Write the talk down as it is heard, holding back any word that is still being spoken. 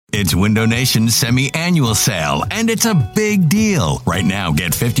It's Window Nation's semi-annual sale, and it's a big deal. Right now,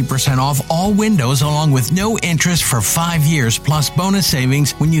 get 50% off all windows along with no interest for 5 years plus bonus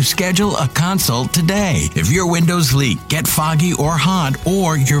savings when you schedule a consult today. If your windows leak, get foggy or hot,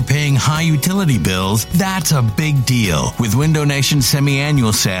 or you're paying high utility bills, that's a big deal. With Window Nation's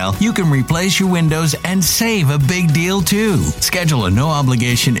semi-annual sale, you can replace your windows and save a big deal too. Schedule a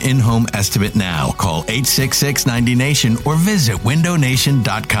no-obligation in-home estimate now. Call 866-90-NATION or visit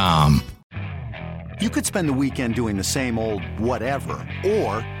windownation.com. You could spend the weekend doing the same old whatever,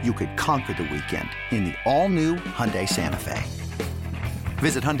 or you could conquer the weekend in the all-new Hyundai Santa Fe.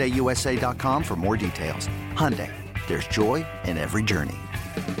 Visit HyundaiUSA.com for more details. Hyundai, there's joy in every journey.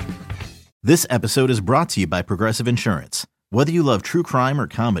 This episode is brought to you by Progressive Insurance. Whether you love true crime or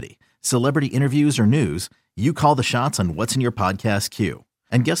comedy, celebrity interviews or news, you call the shots on what's in your podcast queue.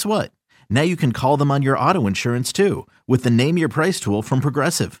 And guess what? Now you can call them on your auto insurance too with the Name Your Price tool from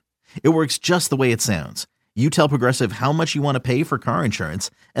Progressive. It works just the way it sounds. You tell Progressive how much you want to pay for car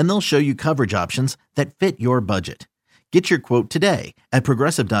insurance, and they'll show you coverage options that fit your budget. Get your quote today at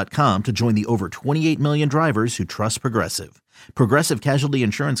Progressive.com to join the over 28 million drivers who trust Progressive. Progressive Casualty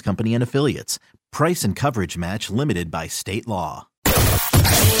Insurance Company and Affiliates. Price and coverage match limited by state law.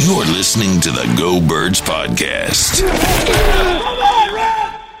 You're listening to the Go Birds Podcast.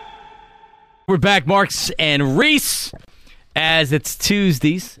 We're back, Marks and Reese, as it's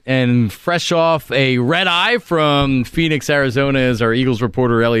Tuesdays, and fresh off a red eye from Phoenix, Arizona, is our Eagles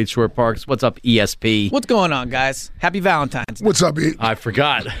reporter, Elliot Short-Parks. What's up, ESP? What's going on, guys? Happy Valentine's Day. What's up, E? I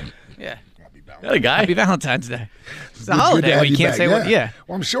forgot. Yeah. That a guy. Happy Valentine's Day. It's a holiday where you can't say what. Yeah.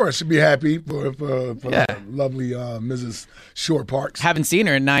 Well, I'm sure I should be happy for lovely Mrs. Short Parks. Haven't seen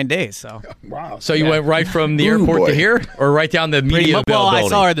her in 9 days, so. Wow. So you went right from the airport to here, or right down the media Well, availability? I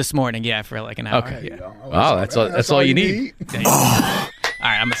saw her this morning, for like an hour. Okay. Yeah. Wow, that's all you need. All right,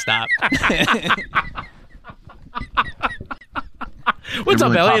 I'm going to stop. What's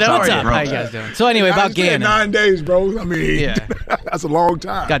up, Elliot? What's up? How you guys doing? So anyway, about Gannon. 9 days, bro. I mean, that's a long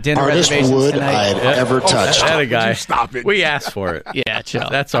time. Got dinner Hardest reservations wood tonight. I had ever touched. That a guy. Stop it. We asked for it. Yeah, chill.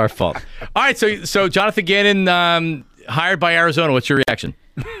 That's our fault. All right, so Jonathan Gannon hired by Arizona. What's your reaction?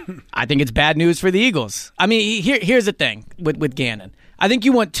 I think it's bad news for the Eagles. I mean, here's the thing with Gannon. I think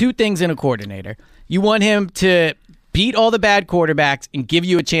you want two things in a coordinator. You want him to beat all the bad quarterbacks and give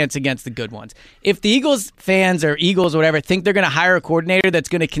you a chance against the good ones. If the Eagles fans or Eagles or whatever think they're going to hire a coordinator that's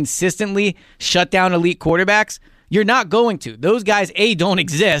going to consistently shut down elite quarterbacks, you're not going to. Those guys, A, don't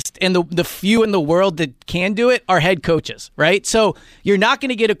exist, and the few in the world that can do it are head coaches, right? So you're not going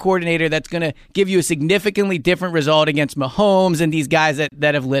to get a coordinator that's going to give you a significantly different result against Mahomes and these guys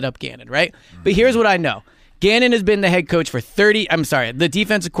that have lit up Gannon, right? But here's what I know. Gannon has been the head coach for the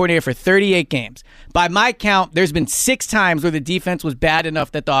defensive coordinator for 38 games. By my count, there's been 6 times where the defense was bad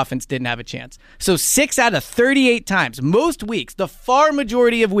enough that the offense didn't have a chance. So 6 out of 38 times, most weeks, the far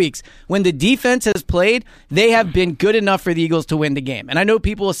majority of weeks, when the defense has played, they have been good enough for the Eagles to win the game. And I know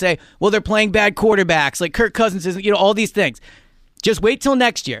people will say, well, they're playing bad quarterbacks, like Kirk Cousins isn't, all these things. Just wait till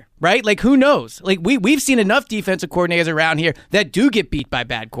next year, right? Like, who knows? Like, we've seen enough defensive coordinators around here that do get beat by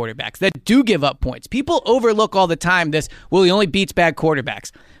bad quarterbacks, that do give up points. People overlook all the time this, well, he only beats bad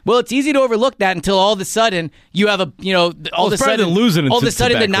quarterbacks. Well, it's easy to overlook that until all of a sudden you have all of a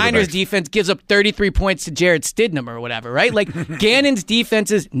sudden the Niners defense gives up 33 points to Jared Stidham or whatever, right? Like, Gannon's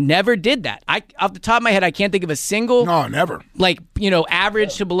defenses never did that. Off the top of my head, I can't think of a single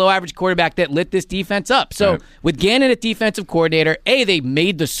average to below average quarterback that lit this defense up. So with Gannon at defensive coordinator, A, they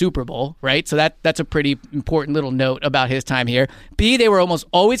made the Super Bowl, right? So that's a pretty important little note about his time here. B, they were almost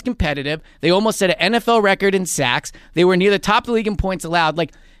always competitive. They almost set an NFL record in sacks. They were near the top of the league in points allowed.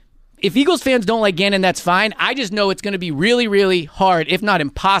 Like, if Eagles fans don't like Gannon, that's fine. I just know it's going to be really, really hard, if not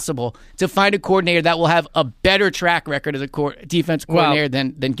impossible, to find a coordinator that will have a better track record as a defense coordinator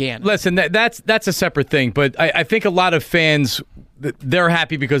than Gannon. Listen, that's a separate thing, but I think a lot of fans, they're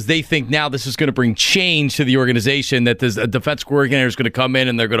happy because they think now this is going to bring change to the organization, that there's a defense coordinator is going to come in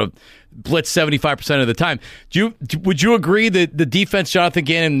and they're going to blitz 75% of the time. Would you agree that the defense Jonathan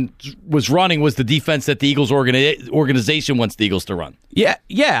Gannon was running was the defense that the Eagles organization wants the Eagles to run? Yeah.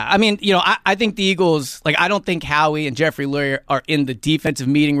 I mean, I think the Eagles, I don't think Howie and Jeffrey Lurie are in the defensive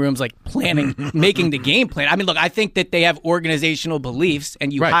meeting rooms, planning, making the game plan. I mean, look, I think that they have organizational beliefs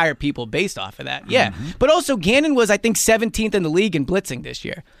and you hire people based off of that. Yeah. Mm-hmm. But also, Gannon was, I think, 17th in the league in blitzing this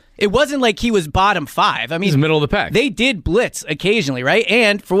year. It wasn't like he was bottom 5. I mean, he's middle of the pack. They did blitz occasionally, right?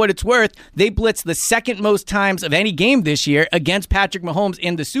 And for what it's worth, they blitzed the second most times of any game this year against Patrick Mahomes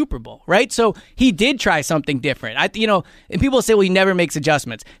in the Super Bowl, right? So he did try something different. And people say, well, he never makes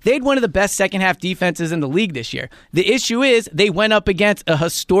adjustments. They had one of the best second half defenses in the league this year. The issue is they went up against a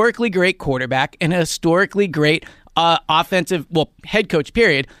historically great quarterback and a historically great head coach,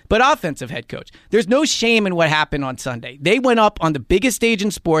 period, but offensive head coach. There's no shame in what happened on Sunday. They went up on the biggest stage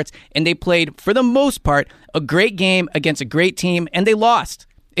in sports, and they played, for the most part, a great game against a great team, and they lost.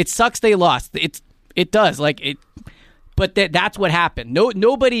 It sucks they lost. It does. But that's what happened.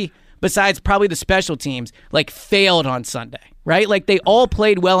 Nobody besides probably the special teams failed on Sunday, right? They all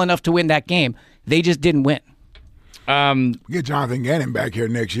played well enough to win that game. They just didn't win. Get Jonathan Gannon back here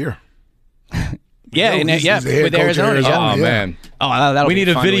next year. Yeah, with Arizona. Oh, man. That'll we be need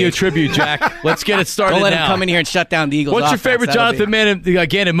a video week. tribute, Jack. Let's get it started now. Don't let him come in here and shut down the Eagles. What's your favorite Jonathan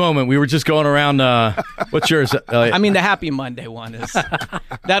Gannon moment? We were just going around. What's yours? The Happy Monday one is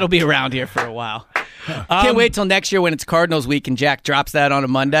that'll be around here for a while. Can't wait till next year when it's Cardinals week and Jack drops that on a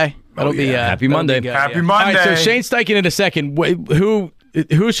Monday. That'll be Happy Monday. Happy Monday. All right, so Shane Steichen in a second.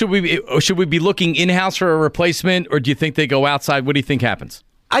 Who should we be looking in-house for a replacement, or do you think they go outside? What do you think happens?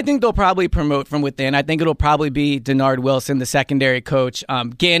 I think they'll probably promote from within. I think it'll probably be Denard Wilson, the secondary coach.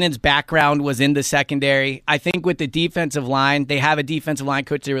 Gannon's background was in the secondary. I think with the defensive line, they have a defensive line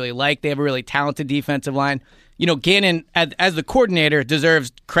coach they really like. They have a really talented defensive line. Gannon, as the coordinator,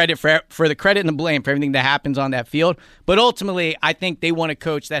 deserves credit for the credit and the blame for everything that happens on that field. But ultimately, I think they want a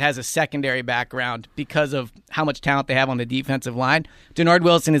coach that has a secondary background because of how much talent they have on the defensive line. Denard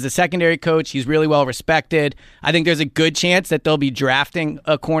Wilson is a secondary coach. He's really well respected. I think there's a good chance that they'll be drafting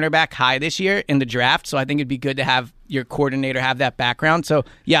a cornerback high this year in the draft. So I think it'd be good to have your coordinator have that background. So,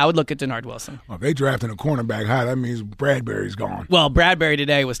 yeah, I would look at Denard Wilson. Well, if they drafting a cornerback high, that means Bradbury's gone. Well, Bradbury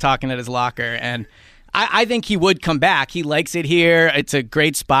today was talking at his locker, and I think he would come back. He likes it here. It's a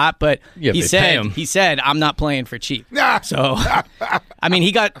great spot, but he said, I'm not playing for cheap. So,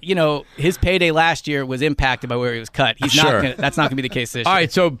 he got, his payday last year was impacted by where he was cut. That's not going to be the case this year. All right,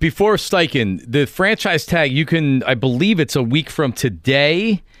 so before Steichen, the franchise tag, I believe it's a week from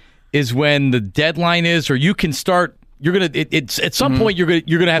today is when the deadline is, or you can start. You're gonna. It's at some point you're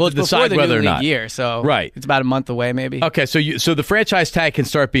gonna have to decide whether or not. Year, so right. It's about a month away, maybe. Okay, so the franchise tag can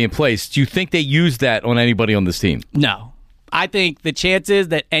start being placed. Do you think they use that on anybody on this team? No, I think the chances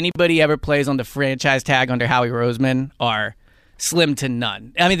that anybody ever plays on the franchise tag under Howie Roseman are slim to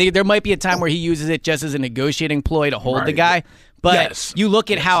none. There might be a time where he uses it just as a negotiating ploy to hold the guy. But you look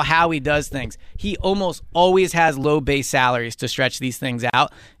at how Howie does things. He almost always has low base salaries to stretch these things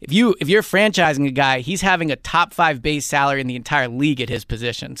out. If you're franchising a guy, he's having a top 5 base salary in the entire league at his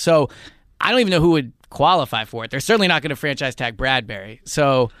position. So I don't even know who would qualify for it. They're certainly not going to franchise tag Bradbury.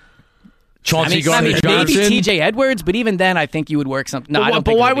 So Chauncey Gardner-Johnson, maybe T.J. Edwards, but even then, I think you would work something. No,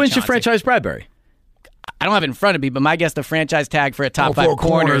 but why wouldn't you franchise Bradbury? I don't have it in front of me, but my guess the franchise tag for a top 5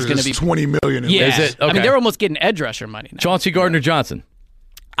 corner is going to be $20 million. Yeah, is it? Okay. They're almost getting edge rusher money now. Chauncey Gardner-Johnson.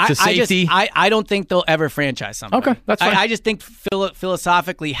 Safety. I don't think they'll ever franchise somebody. Okay, that's fine. I just think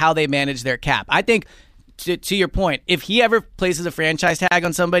philosophically how they manage their cap. I think, to your point, if he ever places a franchise tag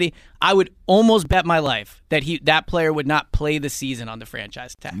on somebody, I would almost bet my life that that player would not play the season on the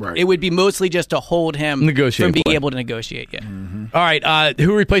franchise tag. Right. It would be mostly just to hold him from being able to negotiate. Yeah. Mm-hmm. All right,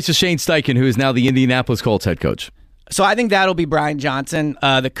 who replaces Shane Steichen, who is now the Indianapolis Colts head coach? So I think that'll be Brian Johnson,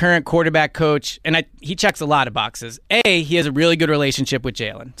 the current quarterback coach, and he checks a lot of boxes. He has a really good relationship with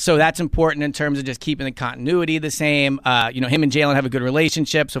Jalen, so that's important in terms of just keeping the continuity the same. Him and Jalen have a good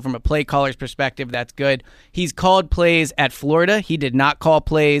relationship, so from a play caller's perspective, that's good. He's called plays at Florida. He did not call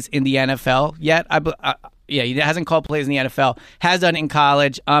plays in the NFL yet. He hasn't called plays in the NFL, has done it in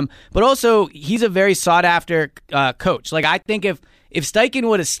college, but also he's a very sought-after coach. I think if Steichen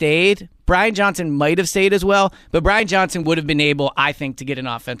would have stayed, Brian Johnson might have stayed as well, but Brian Johnson would have been able, I think, to get an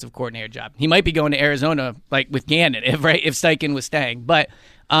offensive coordinator job. He might be going to Arizona with Gannon if Steichen was staying. But,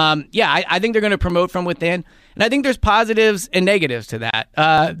 I think they're going to promote from within, and I think there's positives and negatives to that.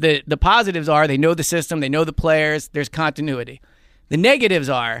 The positives are they know the system, they know the players, there's continuity. The negatives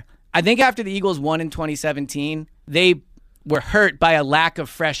are, I think after the Eagles won in 2017, they were hurt by a lack of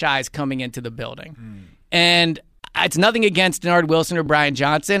fresh eyes coming into the building. And it's nothing against Denard Wilson or Brian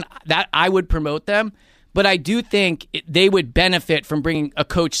Johnson. That I would promote them, but I do think they would benefit from bringing a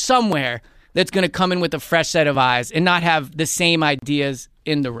coach somewhere that's going to come in with a fresh set of eyes and not have the same ideas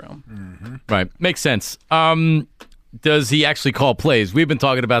in the room. Mm-hmm. Right. Makes sense. Does he actually call plays? We've been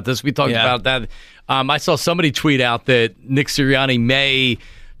talking about this. We talked about that. I saw somebody tweet out that Nick Sirianni may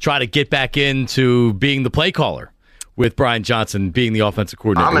try to get back into being the play caller, with Brian Johnson being the offensive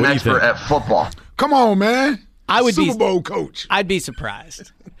coordinator. I'm an expert at football. Come on, man. I would Super Bowl coach. I'd be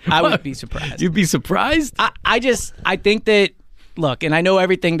surprised. I would be surprised. You'd be surprised? I think that, look, and I know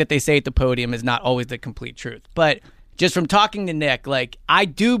everything that they say at the podium is not always the complete truth, but just from talking to Nick, like, I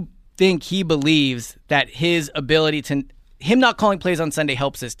do think he believes that his ability to, him not calling plays on Sunday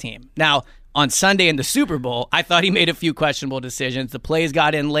helps his team. Now, on Sunday in the Super Bowl, I thought he made a few questionable decisions. The plays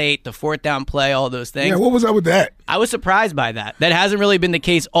got in late, the fourth down play, all those things. Yeah, what was up with that? I was surprised by that. That hasn't really been the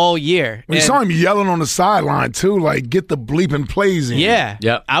case all year. We saw him yelling on the sideline, too, like, get the bleeping plays in. Yeah.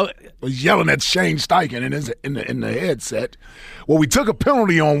 Yep. Was yelling at Shane Steichen in the headset. Well, we took a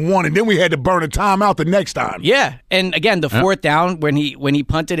penalty on one, and then we had to burn a timeout the next time. Yeah, and again, the fourth down, when he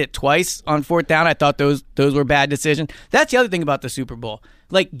punted it twice on fourth down, I thought those were bad decisions. That's the other thing about the Super Bowl.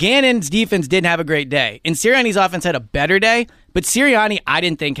 Like, Gannon's defense didn't have a great day, and Sirianni's offense had a better day, but Sirianni, I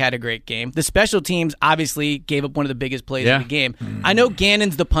didn't think, had a great game. The special teams obviously gave up one of the biggest plays of the game. I know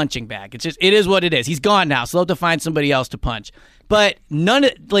Gannon's the punching bag. It is what it is. He's gone now, so they'll have to find somebody else to punch. But none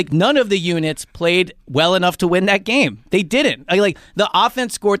of the units played well enough to win that game. They didn't. Like, the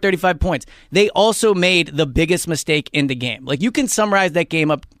offense scored 35 points. They also made the biggest mistake in the game. Like, you can summarize that game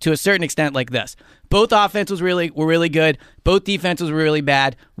up to a certain extent like this. Both offenses were really good. Both defenses were really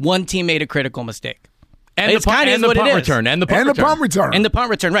bad. One team made a critical mistake. And the punt return. And the punt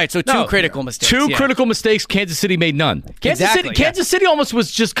return, right. So two critical mistakes. Two critical mistakes, Kansas City made none. Kansas City almost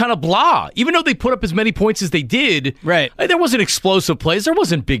was just kind of blah. Even though they put up as many points as they did, right. There wasn't explosive plays. There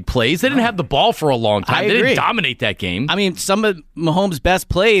wasn't big plays. They didn't have the ball for a long time. They didn't dominate that game. I mean, some of Mahomes' best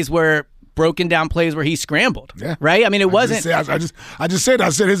plays were broken down plays where he scrambled. Yeah. Right? I mean, it wasn't. I just said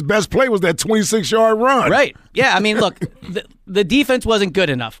his best play was that 26-yard run. Right. Yeah. I mean, look, the defense wasn't good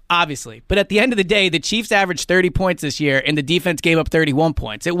enough, obviously. But at the end of the day, the Chiefs averaged 30 points this year, and the defense gave up 31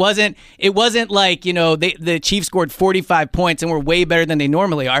 points. It wasn't like, the Chiefs scored 45 points and were way better than they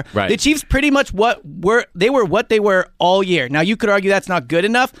normally are. Right. The Chiefs pretty much what they were all year. Now, you could argue that's not good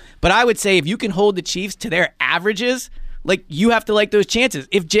enough, but I would say if you can hold the Chiefs to their averages, like, you have to like those chances.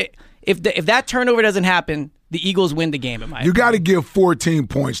 If that turnover doesn't happen, the Eagles win the game, in my opinion. You got to give 14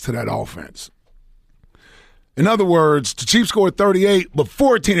 points to that offense. In other words, the Chiefs scored 38, but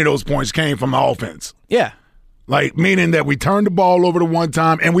 14 of those points came from the offense. Yeah. Like, meaning that we turned the ball over the one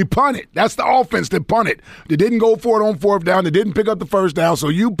time and we punted. That's the offense that punted. They didn't go for it on fourth down. They didn't pick up the first down, so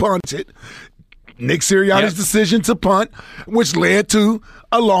you punted. Nick Sirianni's decision to punt, which led to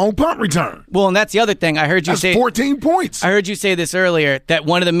a long punt return. Well, and that's the other thing. I heard you say 14 points. I heard you say this earlier, that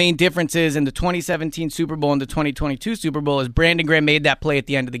one of the main differences in the 2017 Super Bowl and the 2022 Super Bowl is Brandon Graham made that play at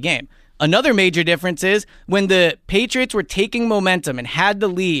the end of the game. Another major difference is when the Patriots were taking momentum and had the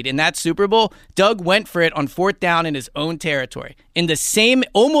lead in that Super Bowl, Doug went for it on fourth down in his own territory, in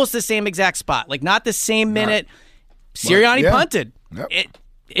almost the same exact spot, like not the same minute. Sirianni punted. Yep.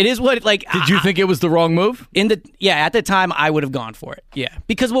 It is what, like... Did you think it was the wrong move? At the time, I would have gone for it. Yeah.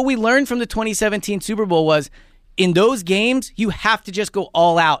 Because what we learned from the 2017 Super Bowl was, in those games, you have to just go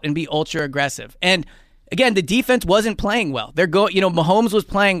all out and be ultra aggressive. And again, the defense wasn't playing well. Mahomes was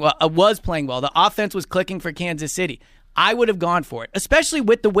playing well. The offense was clicking for Kansas City. I would have gone for it, especially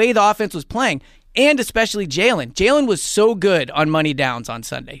with the way the offense was playing. And especially Jalen. Jalen was so good on money downs on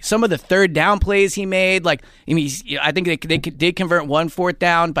Sunday. Some of the third down plays he made, I think they did convert one fourth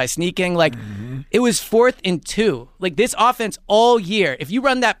down by sneaking. It was 4th and 2. Like, this offense all year, if you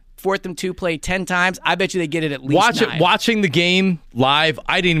run that 4th and 2 play 10 times, I bet you they get it at least 9. Watching the game live,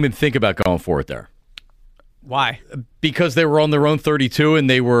 I didn't even think about going for it there. Why? Because they were on their own 32 and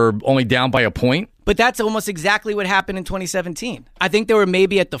they were only down by a point. But that's almost exactly what happened in 2017. I think they were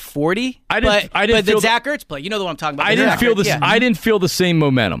maybe at the 40. But the Zach Ertz play, you know what I'm talking about. I didn't feel the same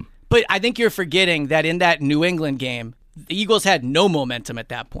momentum. But I think you're forgetting that in that New England game, the Eagles had no momentum at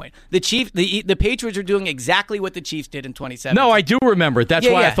that point. The Patriots were doing exactly what the Chiefs did in 2017. No, I do remember it. That's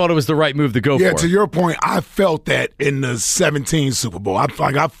why I thought it was the right move to go for. Yeah, to your point, I felt that in the 17 Super Bowl. I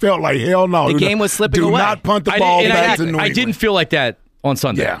felt like, hell no. The game was slipping away. Do not punt the ball back to New England. I didn't feel like that on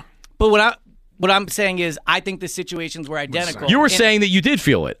Sunday. Yeah. But what I'm saying is, I think the situations were identical. You were saying that you did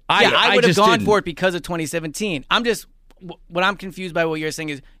feel it. I would have gone for it because of 2017. What I'm confused by what you're saying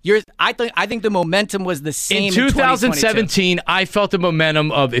is, I think the momentum was the same in 2017. I felt the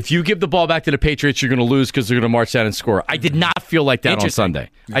momentum of, if you give the ball back to the Patriots, you're going to lose because they're going to march down and score. I did not feel like that on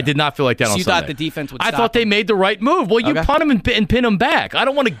Sunday. Yeah. I did not feel like that on Sunday. You thought the defense would stop thought they made the right move. Well, you punt them and pin them back. I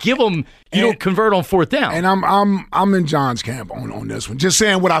don't want to give them, convert on fourth down. And I'm in John's camp on this one. Just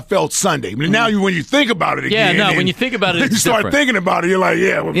saying what I felt Sunday. But now when you think about it again. Yeah, no, when you think about it, you start thinking about it, you're like,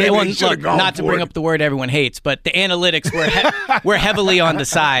 maybe they should have gone not to bring up the word everyone hates, but the analytics were heavily on the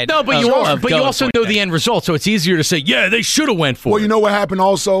side side. No, but of, you of going also for know it the there. end result, so it's easier to say, yeah, they should have went for it. Well, you know what happened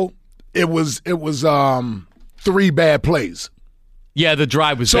also? It was 3 bad plays. Yeah, the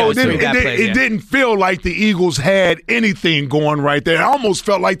drive was So bad. it didn't feel like the Eagles had anything going right there. It almost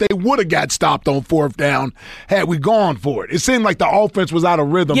felt like they would have got stopped on 4th down had we gone for it. It seemed like the offense was out of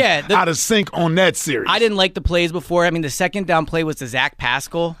rhythm, out of sync on that series. I didn't like the plays before. I mean, the 2nd down play was to Zach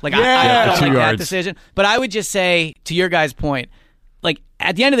Pascal. Like, I don't 2 like yards. that decision. But I would just say, to your guys' point, like,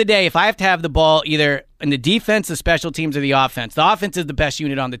 at the end of the day, if I have to have the ball either in the defense, the special teams, or the offense is the best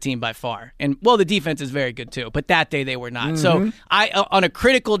unit on the team by far. And, well, the defense is very good too, but that day they were not. So on a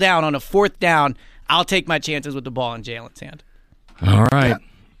critical down, on a 4th down, I'll take my chances with the ball in Jalen's hand. All right.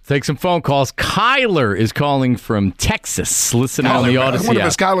 Take some phone calls. Kyler is calling from Texas, listening on the Odyssey I wonder if app.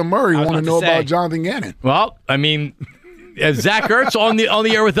 it's Kyler Murray. was Want to about know to say. about Jonathan Gannon. Well, I mean, Zach Ertz on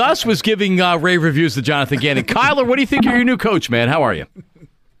the air with us was giving rave reviews to Jonathan Gannon. Kyler, what do you think of your new coach, man? How are you?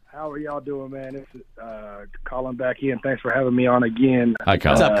 How are y'all doing, man? This is calling back in. Thanks for having me on again. Hi, Kyler.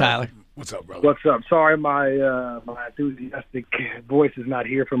 What's up, Kyler? What's up, brother? What's up? Sorry, my enthusiastic voice is not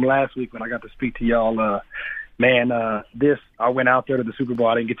here from last week when I got to speak to y'all. I went out there to the Super Bowl.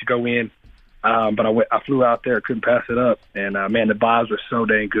 I didn't get to go in, but I flew out there, couldn't pass it up. And, man, the vibes were so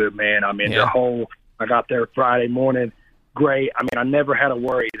dang good, man. I mean, I got there Friday morning, great. I mean, I never had a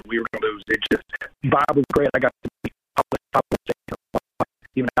worry that we were going to lose. It just, vibe was great. I got to meet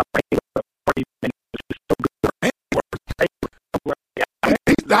even out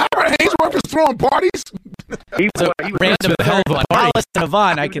Haynesworth is throwing parties. he was Random hell of a third, party. Hollis and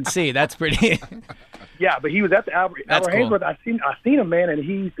Avant, I can see. That's pretty. Yeah, but he was at the Albert That's cool. Haynesworth. I seen him, man,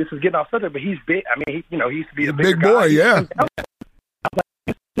 and this is getting off subject, but he's big. I mean, he used to be a bigger Big boy, guy. yeah. I was like,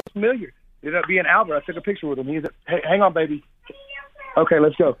 he's familiar. Ended up being Albert. I took a picture with him. He's hey, hang on, baby. Okay,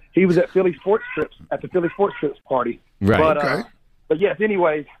 let's go. He was at Philly Sports Trips party. Right. But yes,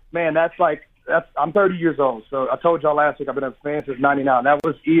 anyways, man, I'm 30 years old. So I told y'all last week I've been a fan since '99. That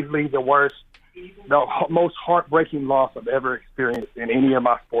was easily the most heartbreaking loss I've ever experienced in any of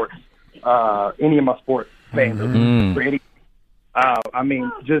my sports. Fans. For any, I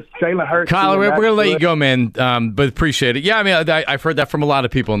mean, just Jalen Hurts. Kyler, we're going to let you go, man, but appreciate it. Yeah, I mean, I've heard that from a lot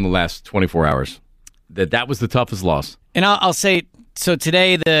of people in the last 24 hours, that was the toughest loss. And I'll say, so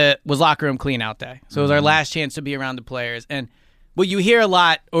today was locker room clean out day. So it was our last chance to be around the players. And what you hear a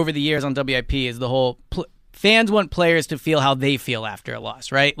lot over the years on WIP is the whole fans want players to feel how they feel after a loss,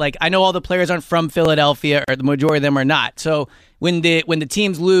 right? Like, I know all the players aren't from Philadelphia, or the majority of them are not. So when the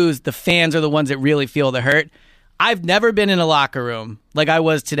teams lose, the fans are the ones that really feel the hurt. I've never been in a locker room like I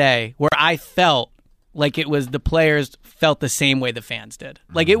was today where I felt like it was the players felt the same way the fans did.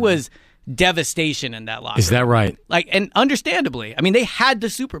 Like, it was devastation in that locker room. Is that right? Like, and understandably, I mean, they had the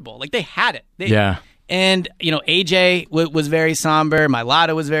Super Bowl. Like, they had it. Yeah. And, AJ was very somber.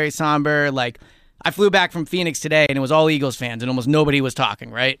 Mailata was very somber. Like, I flew back from Phoenix today, and it was all Eagles fans, and almost nobody was talking,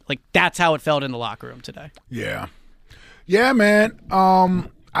 right? Like, that's how it felt in the locker room today. Yeah. Yeah, man.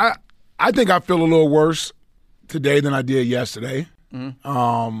 I think I feel a little worse today than I did yesterday.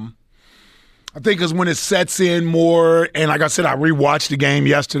 I think because when it sets in more, and like I said, I rewatched the game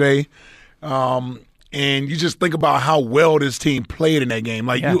yesterday, and you just think about how well this team played in that game.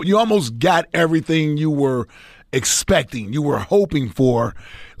 Like, you almost got everything you were expecting, you were hoping for.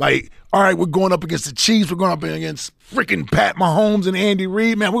 Like, all right, we're going up against the Chiefs, we're going up against freaking Pat Mahomes and Andy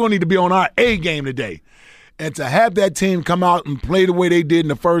Reid. Man, we're going to need to be on our A game today. And to have that team come out and play the way they did in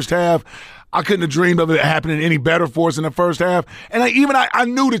the first half, I couldn't have dreamed of it happening any better for us in the first half. And I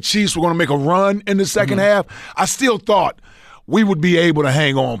knew the Chiefs were going to make a run in the second half. I still thought we would be able to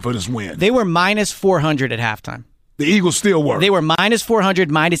hang on for this win. They were minus 400 at halftime. The Eagles still were. They were minus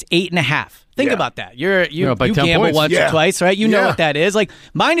 400, minus 8.5. Think about that. You gamble points. once or twice, right? You know what that is. Like,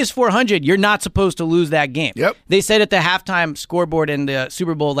 minus 400, you're not supposed to lose that game. Yep. They said at the halftime scoreboard in the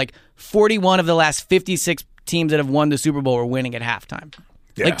Super Bowl, like 41 of the last 56 teams that have won the Super Bowl were winning at halftime.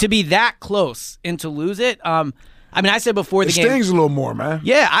 Yeah. Like, to be that close and to lose it, I mean, I said before the game. It stings a little more, man.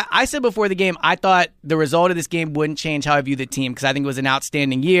 Yeah, I said before the game, I thought the result of this game wouldn't change how I view the team because I think it was an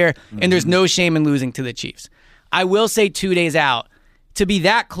outstanding year, and there's no shame in losing to the Chiefs. I will say 2 days out, to be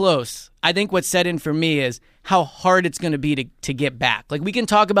that close, I think what's set in for me is how hard it's going to be to get back. Like, we can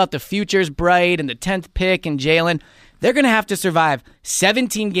talk about the future's bright and the 10th pick and Jalen. They're going to have to survive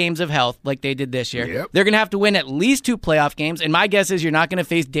 17 games of health like they did this year. Yep. They're going to have to win at least 2 playoff games. And my guess is you're not going to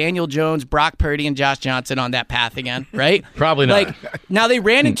face Daniel Jones, Brock Purdy, and Josh Johnson on that path again, right? Probably not. Like, now, they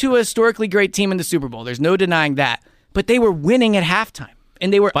ran into a historically great team in the Super Bowl. There's no denying that. But they were winning at halftime.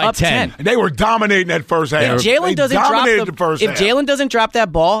 and they were By up 10. They were dominating that first half. If Jalen doesn't If Jalen doesn't drop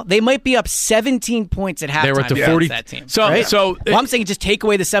that ball, they might be up 17 points at halftime. They were at the 40. That team. So I'm saying just take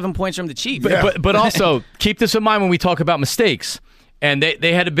away the 7 points from the Chiefs. But also keep this in mind when we talk about mistakes. And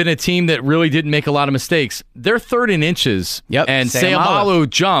they had been a team that really didn't make a lot of mistakes. They're 3rd in inches, and Seumalo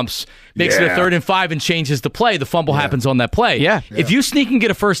jumps, makes it a 3rd and 5 and changes the play. The fumble happens on that play. If you sneak and get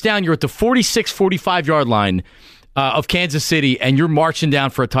a first down, you're at the 46, 45-yard line of Kansas City, and you're marching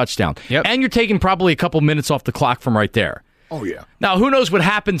down for a touchdown. And you're taking probably a couple minutes off the clock from right there. Oh, yeah. Now, who knows what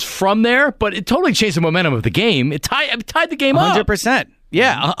happens from there, but it totally changed the momentum of the game. It tied the game 100%. up. 100%.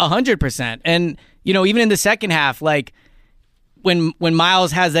 Yeah, 100%. And, even in the second half, when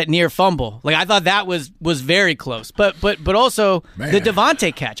Miles has that near fumble, I thought that was very close. But also the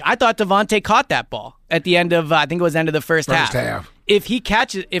Devontae catch. I thought Devontae caught that ball at the end of I think it was the end of the first half. If he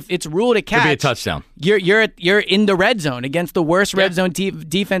catches, if it's ruled a catch, could be a touchdown. You're in the red zone against the worst red zone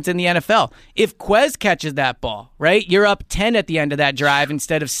defense in the NFL. If Quez catches that ball, right, you're up 10 at the end of that drive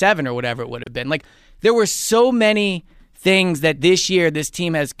instead of 7 or whatever it would have been. There were so many things that this year this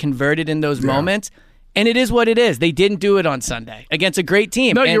team has converted in those moments. And it is what it is. They didn't do it on Sunday against a great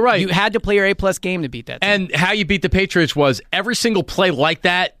team. No, you're right. You had to play your A-plus game to beat that team. And how you beat the Patriots was every single play like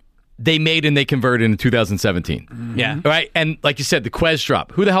that they made and they converted in 2017. Yeah. Right? And like you said, the Quez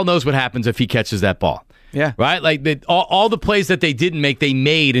drop. Who the hell knows what happens if he catches that ball? Yeah. Right? All the plays that they didn't make, they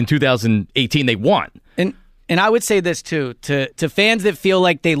made in 2018. They won. And I would say this, too, to fans that feel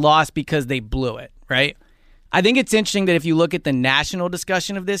like they lost because they blew it, right? I think it's interesting that if you look at the national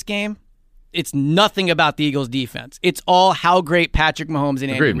discussion of this game, it's nothing about the Eagles' defense. It's all how great Patrick Mahomes and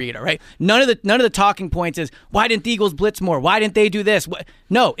Andy Reid are, right? None of the talking points is, why didn't the Eagles blitz more? Why didn't they do this?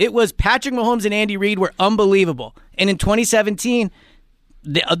 No, it was Patrick Mahomes and Andy Reid were unbelievable. And in 2017,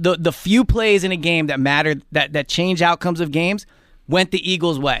 the few plays in a game that mattered, that changed outcomes of games, went the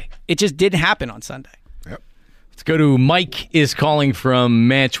Eagles' way. It just didn't happen on Sunday. Yep. Let's go to Mike is calling from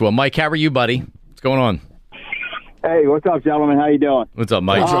Mantua. Mike, how are you, buddy? What's going on? Hey, what's up, gentlemen? How you doing? What's up,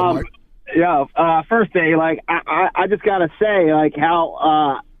 Mike? What's up, Mike? Yeah, first thing, I just gotta say,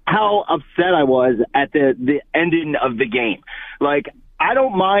 how upset I was at the ending of the game. I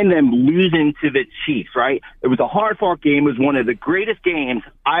don't mind them losing to the Chiefs, right? It was a hard-fought game. It was one of the greatest games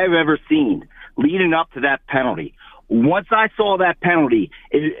I've ever seen leading up to that penalty. Once I saw that penalty,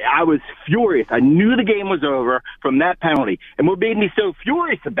 I was furious. I knew the game was over from that penalty. And what made me so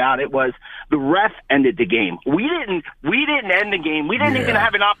furious about it was the ref ended the game. We didn't end the game. We didn't even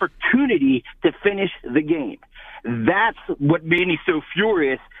have an opportunity to finish the game. That's what made me so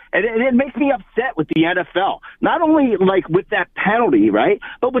furious. And it makes me upset with the NFL. Not only with that penalty, right,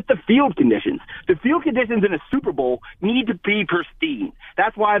 but with the field conditions. The field conditions in a Super Bowl need to be pristine.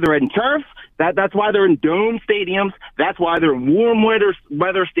 That's why they're in turf. That's why they're in dome stadiums. That's why they're in warm weather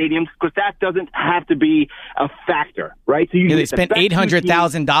stadiums, because that doesn't have to be a factor, right? So they spent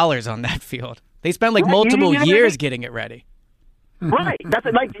 $800,000 on that field. They spent multiple years getting it ready. Right. That's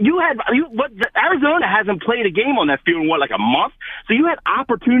Arizona hasn't played a game on that field in a month. So you had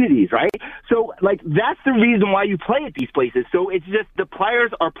opportunities, right? So that's the reason why you play at these places. So it's just the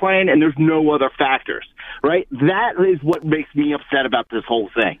players are playing and there's no other factors, right? That is what makes me upset about this whole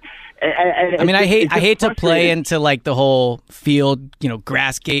thing. And I hate to play into the whole field,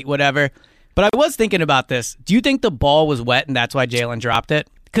 grass gate, whatever. But I was thinking about this. Do you think the ball was wet and that's why Jalen dropped it?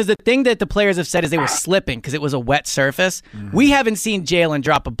 Because the thing that the players have said is they were slipping because it was a wet surface. Mm-hmm. We haven't seen Jalen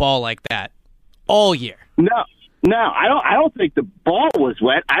drop a ball like that all year. No, I don't think the ball was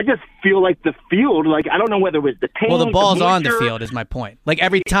wet. I just feel like the field, I don't know whether it was the paint. Well, the ball's on the field is my point.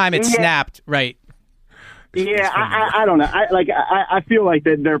 Every time it snapped, right? Yeah, I don't know. I feel like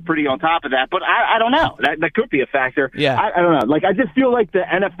that they're pretty on top of that, but I don't know. That could be a factor. Yeah, I don't know. I just feel like the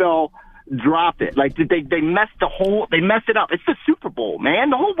NFL dropped it. They messed it up. It's the Super Bowl, man.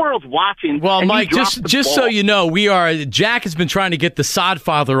 The whole world's watching. Well, Mike, just so you know, Jack has been trying to get the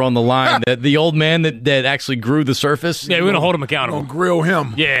Sodfather on the line, the old man that actually grew the surface. Yeah, we're gonna hold him accountable. We'll grill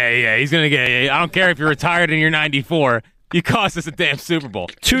him. Yeah, he's gonna get. I don't care if you're retired and you're 94. You cost us a damn Super Bowl.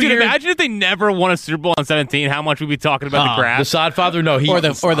 Dude, imagine if they never won a Super Bowl in 17, how much we'd be talking about the grass. The Sodfather, no. Or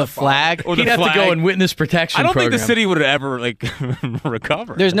the flag. He'd have to go in witness protection I don't program. think the city would ever,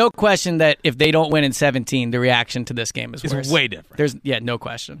 recover. There's no question that if they don't win in 17, the reaction to this game is worse. It's way different. There's no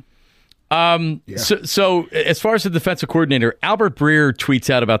question. So as far as the defensive coordinator, Albert Breer tweets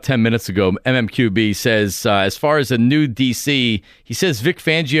out about 10 minutes ago, MMQB says, as far as a new DC, he says Vic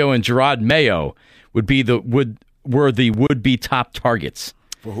Fangio and Gerard Mayo were the would-be top targets.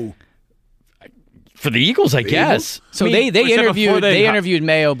 For who? For the Eagles, I guess. So I mean, they interviewed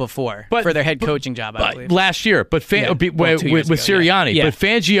Mayo before for their head coaching job, I believe. Last year, but with Sirianni. Yeah. But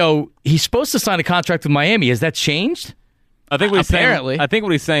Fangio, he's supposed to sign a contract with Miami. Has that changed? I think what he's apparently. saying, I think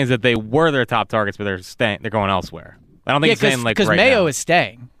what he's saying is that they were their top targets, but they're going elsewhere. I don't think he's saying like because right Mayo now. is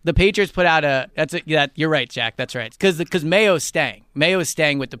staying. The Patriots put out you're right, Jack. That's right. Because Mayo's staying. Mayo is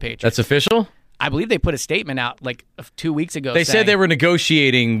staying with the Patriots. That's official? I believe they put a statement out like 2 weeks ago. They said they were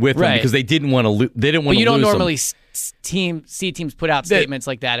negotiating with him because they didn't want to. They didn't want to. But you don't lose normally him. see teams put out statements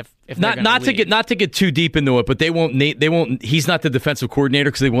like that if not to get too deep into it, but they won't. They won't. He's not the defensive coordinator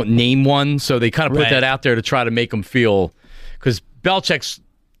because they won't name one. So they kind of put that out there to try to make him feel because Belichick's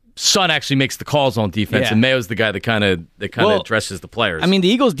son actually makes the calls on defense, and Mayo's the guy that kind of addresses the players. I mean, the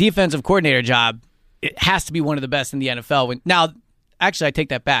Eagles' defensive coordinator job, it has to be one of the best in the NFL. Actually, I take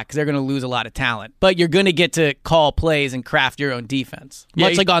that back because they're going to lose a lot of talent. But you're going to get to call plays and craft your own defense.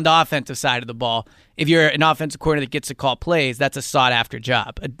 Much like on the offensive side of the ball. If you're an offensive coordinator that gets to call plays, that's a sought-after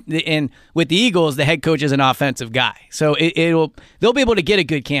job. And with the Eagles, the head coach is an offensive guy. So they'll be able to get a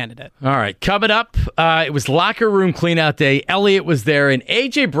good candidate. All right, coming up, it was locker room cleanout day. Elliott was there, and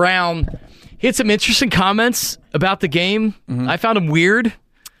A.J. Brown had some interesting comments about the game. Mm-hmm. I found him weird.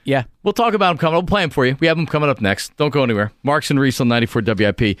 Yeah. We'll talk about him coming up. We'll play him for you. We have him coming up next. Don't go anywhere. Marks and Reese on 94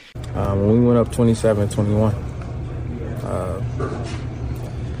 WIP. When we went up 27-21,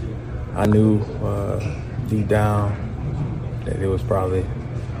 I knew deep down that there was probably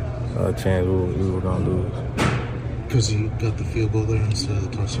a chance we were going to lose. Because you got the field goal there instead of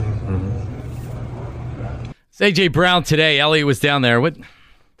the touchdown? Mm-hmm. It's A.J. Brown today. Elliott was down there.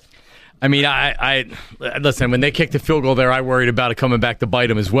 I mean, I listen, when they kicked the field goal there, I worried about it coming back to bite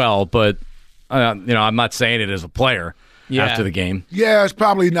him as well. But, I'm not saying it as a player after the game. Yeah, it's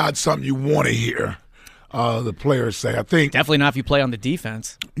probably not something you want to hear the players say. I think definitely not if you play on the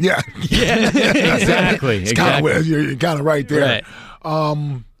defense. Yeah. Exactly. You're kind of right there.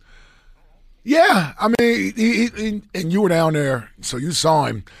 Right. Yeah, I mean, and you were down there, so you saw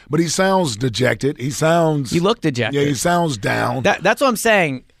him. But he sounds dejected. He looked dejected. Yeah, he sounds down. That's what I'm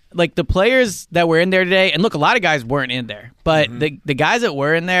saying. Like, the players that were in there today, and look, a lot of guys weren't in there, but the guys that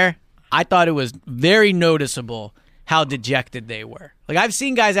were in there, I thought it was very noticeable how dejected they were. Like, I've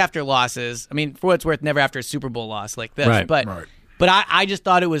seen guys after losses, I mean, for what it's worth, never after a Super Bowl loss like this, but I just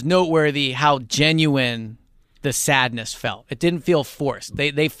thought it was noteworthy how genuine the sadness felt. It didn't feel forced.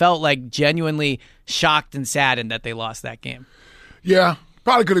 They felt like genuinely shocked and saddened that they lost that game. Yeah,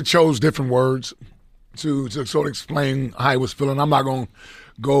 probably could have chose different words to sort of explain how he was feeling. I'm not going to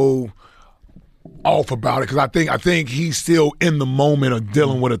go off about it because I think he's still in the moment of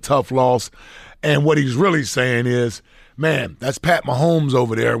dealing with a tough loss, and what he's really saying is, man, that's Pat Mahomes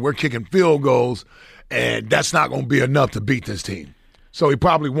over there. We're kicking field goals, and that's not going to be enough to beat this team. So he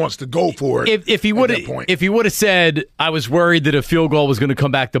probably wants to go for it. If he would have said, I was worried that a field goal was going to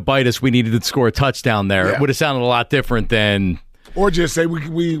come back to bite us, we needed to score a touchdown there, it would have sounded a lot different than. Or just say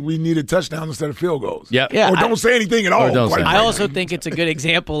we needed touchdowns instead of field goals. Yeah. Or don't say anything at all. I also think it's a good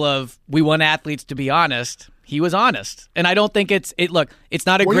example of we want athletes to be honest. He was honest. And I don't think it's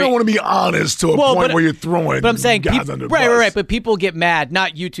not a great. You don't want to be honest to a point where you're throwing but I'm saying guys under the bus. Right. But people get mad,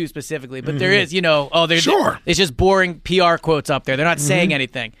 not you two specifically, but there is, it's just boring PR quotes up there. They're not saying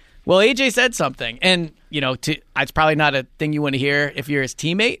anything. Well, AJ said something, and it's probably not a thing you want to hear if you're his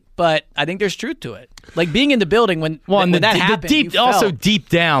teammate, but I think there's truth to it. Like being in the building when that happened. Deep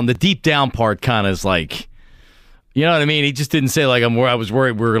down, the deep down part kind of is like, you know what I mean? He just didn't say like I was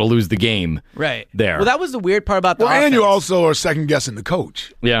worried we were going to lose the game. Right there. Well, that was the weird part about the offense. And you also are second guessing the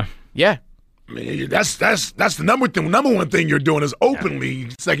coach. Yeah. Yeah. I mean, that's the number one thing you're doing is openly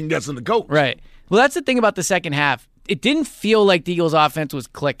second guessing the coach. Right. Well, that's the thing about the second half. It didn't feel like the Eagles' offense was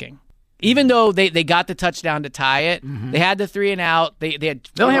clicking. Even though they got the touchdown to tie it, they had the 3 and out. They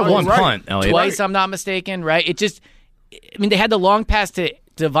only had one punt, Elliot. Twice, I'm not mistaken, right? They had the long pass to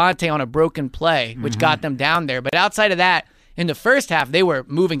Devontae on a broken play, which got them down there. But outside of that, in the first half, they were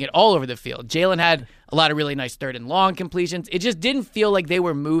moving it all over the field. Jalen had a lot of really nice 3rd and long completions. It just didn't feel like they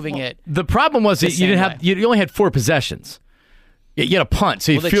were moving it. The problem was that you only had 4 possessions. You had a punt.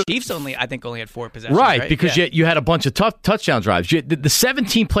 So the Chiefs only had 4 possessions. Right, because you had a bunch of tough touchdown drives. The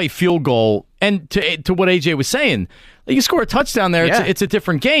 17-play field goal, and to what AJ was saying, you score a touchdown there, it's a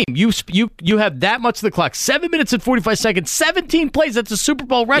different game. You have that much of the clock. 7 minutes and 45 seconds, 17 plays. That's a Super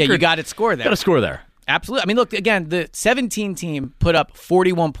Bowl record. Yeah, you got to score there. Got to score there. Absolutely. I mean, look, again, the 17 team put up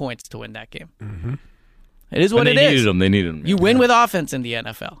 41 points to win that game. Mm-hmm. It is what it is. They needed them. You win with offense in the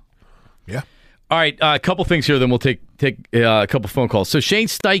NFL. Yeah. All right, a couple things here, then we'll take a couple phone calls. So Shane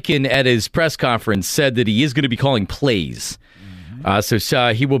Steichen at his press conference said that he is going to be calling plays.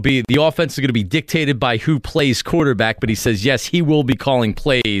 So he will be. The offense is going to be dictated by who plays quarterback, but he says yes, he will be calling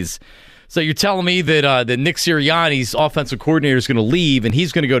plays. So you're telling me that Nick Sirianni's offensive coordinator is going to leave and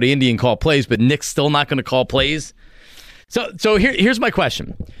he's going to go to Indy and call plays, but Nick's still not going to call plays? So here's my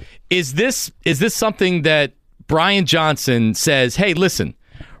question: Is this something that Brian Johnson says? Hey, listen,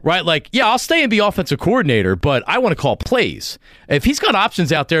 right? Like, yeah, I'll stay and be offensive coordinator, but I want to call plays. If he's got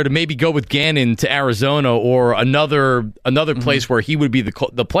options out there to maybe go with Gannon to Arizona or another place where he would be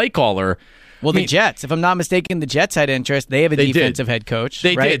the play caller. Well, the Jets, if I'm not mistaken, the Jets had interest. They have a defensive head coach.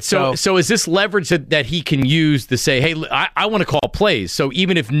 They right? did. So is this leverage that he can use to say, hey, I want to call plays? So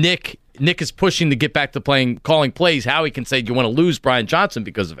even if Nick is pushing to get back to calling plays, Howie can say, do you want to lose Brian Johnson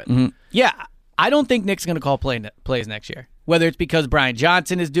because of it? Mm-hmm. Yeah, I don't think Nick's going to call plays next year. Whether it's because Brian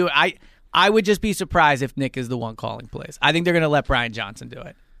Johnson is doing I would just be surprised if Nick is the one calling plays. I think they're going to let Brian Johnson do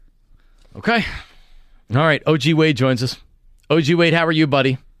it. Okay. All right. OG Wade joins us. OG Wade, how are you,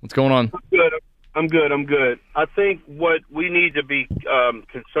 buddy? What's going on? I'm good. I think what we need to be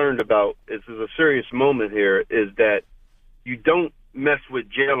concerned about is a serious moment here is that you don't mess with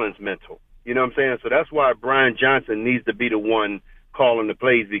Jalen's mental. You know what I'm saying? So that's why Brian Johnson needs to be the one calling the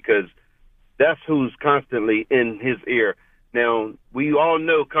plays because that's who's constantly in his ear. Now, we all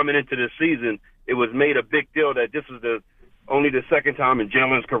know coming into this season, it was made a big deal that this was only the second time in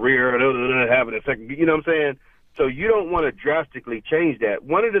Jalen's career having a second. You know what I'm saying? So you don't want to drastically change that.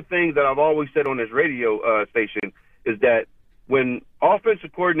 One of the things that I've always said on this radio station is that when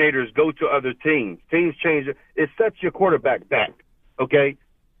offensive coordinators go to other teams change it sets your quarterback back, okay?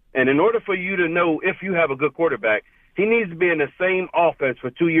 And in order for you to know if you have a good quarterback, he needs to be in the same offense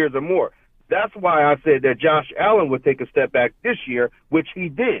for 2 years or more. That's why I said that Josh Allen would take a step back this year, which he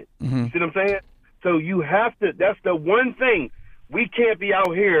did. Mm-hmm. You see what I'm saying? So you have to – that's the one thing we can't be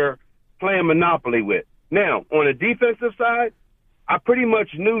out here playing Monopoly with. Now, on the defensive side, I pretty much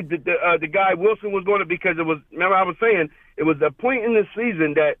knew that the guy Wilson was going to because it was – remember I was saying it was a point in the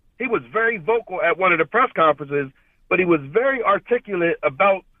season that he was very vocal at one of the press conferences, but he was very articulate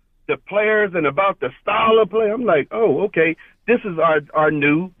about the players and about the style of play. I'm like, oh, okay, this is our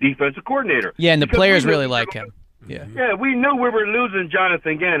new defensive coordinator. Yeah, and the players really like him. Yeah, we knew we were losing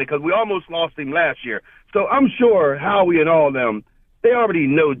Jonathan Gannon because we almost lost him last year. So I'm sure Howie and all of them, they already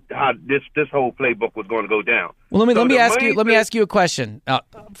know how this whole playbook was going to go down. Well, let me ask you a question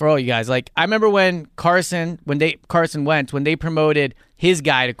for all you guys. Like, I remember when Carson Wentz, when they promoted his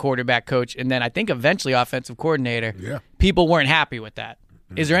guy to quarterback coach, and then I think eventually offensive coordinator. Yeah. People weren't happy with that.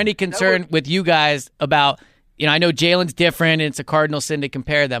 Is there any concern with you guys about? I know Jalen's different, and it's a cardinal sin to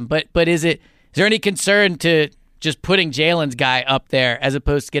compare them. But is there any concern to just putting Jalen's guy up there as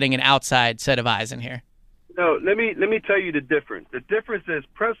opposed to getting an outside set of eyes in here? No, let me tell you the difference. The difference is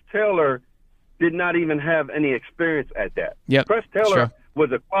Press Taylor did not even have any experience at that. Yep, Press Taylor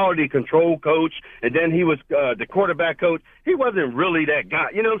was a quality control coach, and then he was the quarterback coach. He wasn't really that guy.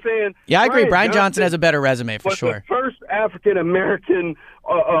 You know what I'm saying? Yeah, I agree. Brian Johnson has a better resume for sure. The first African-American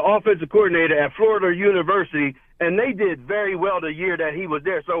offensive coordinator at Florida University, and they did very well the year that he was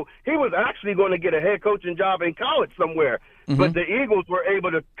there. So he was actually going to get a head coaching job in college somewhere. Mm-hmm. But the Eagles were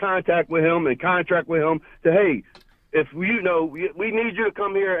able to contract with him to, hey, if we need you to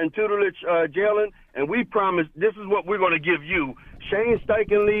come here and tutelage Jalen, and we promise this is what we're going to give you. Shane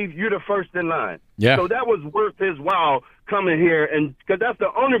Steichen leave, you're the first in line. Yeah. So that was worth his while coming here, and because that's the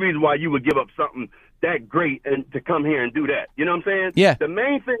only reason why you would give up something that great and to come here and do that. You know what I'm saying? Yeah. The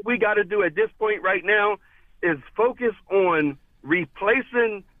main thing we got to do at this point right now is focus on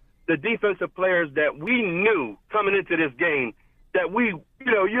replacing the defensive players that we knew coming into this game that we, you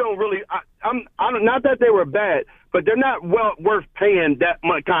don't really. I'm not that they were bad, but they're not worth paying that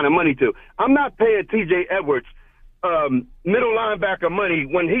much kind of money to. I'm not paying T.J. Edwards middle linebacker money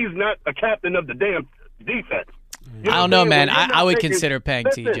when he's not a captain of the damn defense. I don't know, man. I would consider paying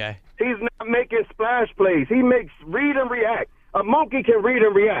TJ. He's not making splash plays. He makes read and react. A monkey can read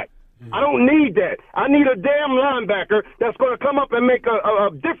and react. I don't need that. I need a damn linebacker that's going to come up and make a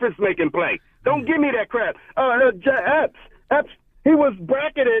difference-making play. Don't give me that crap. Epps, he was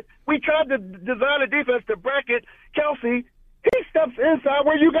bracketed. We tried to design a defense to bracket Kelsey. He steps inside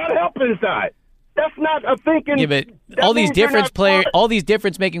where you got help inside. That's not a thinking. Yeah, but all these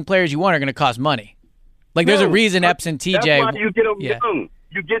difference-making players you want are going to cost money. Like, there's a reason Epps and TJ. That's why you get them young.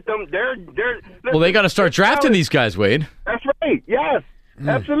 You get them. They're. Well, they got to start drafting these guys, Wade. That's right. Yes,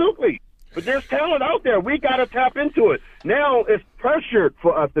 absolutely. But there's talent out there. We got to tap into it. Now it's pressured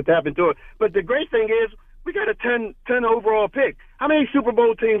for us to tap into it. But the great thing is we got a 10 overall pick. How many Super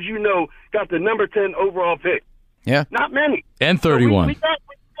Bowl teams got the number 10 overall pick? Yeah. Not many. And 31.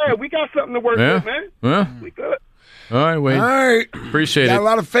 So we got something to work with, man. Yeah. We good. All right, Wade. All right. Appreciate Got it. a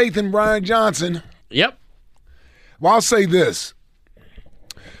lot of faith in Brian Johnson. Yep. Well, I'll say this.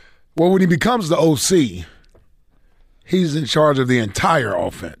 Well, when he becomes the OC, he's in charge of the entire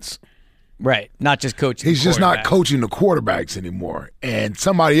offense. Right, not just coaching. He's just not coaching the quarterbacks anymore, and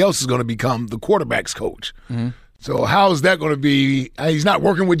somebody else is going to become the quarterback's coach. Mm-hmm. So how is that going to be? He's not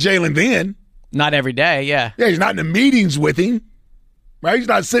working with Jalen then. Not every day, yeah. Yeah, he's not in the meetings with him, right? He's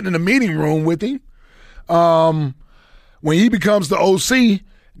not sitting in the meeting room with him. When he becomes the OC,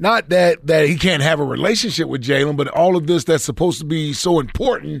 not that he can't have a relationship with Jalen, but all of this that's supposed to be so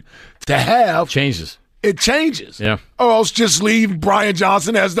important to have changes. It changes. Yeah. Or else just leave Brian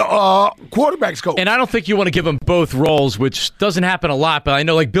Johnson as the quarterback's coach. And I don't think you want to give them both roles, which doesn't happen a lot. But I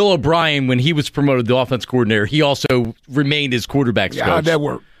know, like Bill O'Brien, when he was promoted to offense coordinator, he also remained his quarterback's coach. How'd that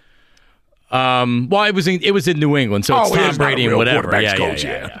work? Well, it was in New England, so it's Tom Brady and whatever. Yeah,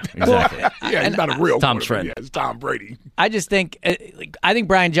 exactly. Yeah, he's not a real Tom's quarterback. friend. Yeah, it's Tom Brady. I just think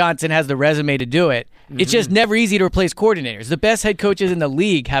Brian Johnson has the resume to do it. It's just never easy to replace coordinators. The best head coaches in the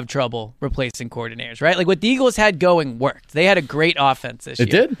league have trouble replacing coordinators, right? Like what the Eagles had going worked. They had a great offense this year.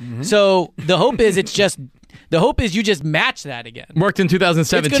 It did. Mm-hmm. So the hope is you just match that again. Worked in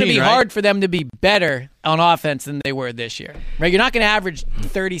 2017. It's going to be right? hard for them to be better on offense than they were this year, right? You're not going to average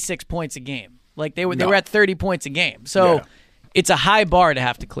 36 points a game. Like they were at 30 points a game. So it's a high bar to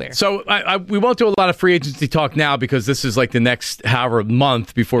have to clear. So we won't do a lot of free agency talk now because this is like the next however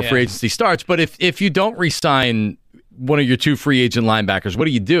month before free agency starts. But if you don't re-sign one of your two free agent linebackers, what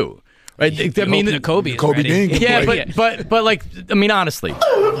do you do? Right? I mean, Nakobe is ready. Dean can Yeah, play. but like, I mean, honestly,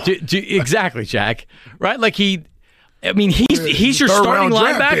 exactly, Jack. Right? Like he's your starting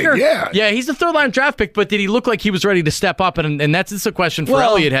linebacker. Yeah, he's the third-round draft pick. But did he look like he was ready to step up? And that's just a question for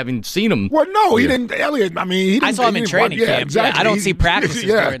Elliott, having seen him. Well, no, he didn't. Elliott, I mean, he didn't. I saw him in training camp. Yeah, exactly. I don't see practices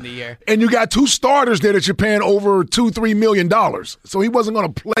during the year. And you got two starters there that you're paying over $2-3 million. So he wasn't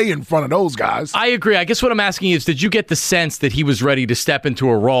going to play in front of those guys. I agree. I guess what I'm asking is, did you get the sense that he was ready to step into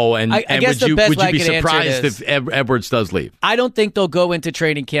a role? And guess would you be could surprised if Edwards does leave? I don't think they'll go into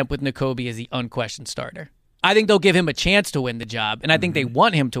training camp with Nakobe as the unquestioned starter. I think they'll give him a chance to win the job, and I think they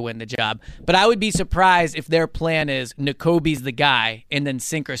want him to win the job. But I would be surprised if their plan is Nakobe's the guy and then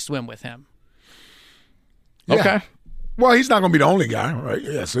sink or swim with him. Yeah. Okay. Well, he's not going to be the only guy, right?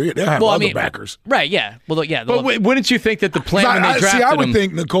 Yeah, so they'll have other backers. Right, yeah. Well, yeah. But wouldn't you think that the plan when they drafted him... I would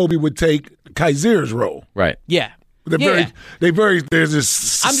think Nakobe would take Kaiser's role. Right. Yeah. They're just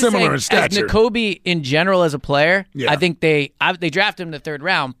similar in stature. As Nakobe in general as a player, I think they drafted him in the third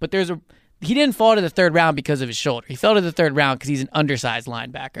round, but he didn't fall to the third round because of his shoulder. He fell to the third round because he's an undersized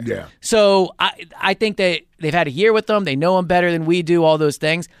linebacker. Yeah. So I think they've had a year with him. They know him better than we do, all those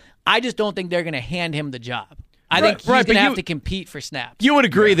things. I just don't think they're going to hand him the job. I think he's going to have to compete for snaps. You would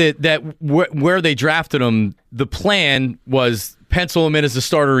agree that where they drafted him, the plan was pencil him in as a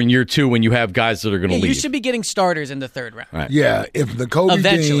starter in year two when you have guys that are going to leave. You should be getting starters in the third round. Right. Yeah, if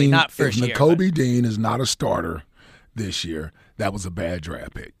Eventually, not first year. If Nakobe Dean is not a starter this year, that was a bad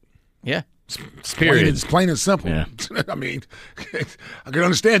draft pick. Yeah. It's plain and simple. Yeah. I mean, I can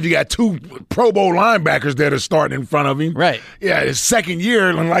understand you got two Pro Bowl linebackers that are starting in front of him. Right. Yeah, his second year,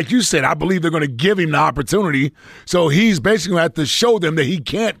 and like you said, I believe they're going to give him the opportunity. So he's basically going to have to show them that he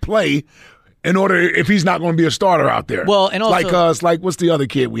can't play in order if he's not going to be a starter out there. Well, and also like what's the other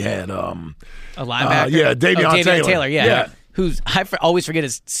kid we had? A linebacker. Davion Taylor. Yeah. Who's I always forget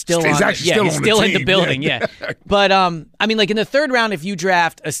is still he's on. Actually He's still in the building. Yeah. But I mean, like in the third round, if you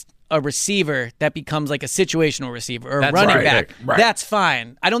draft a receiver that becomes like a situational receiver or a running back, that's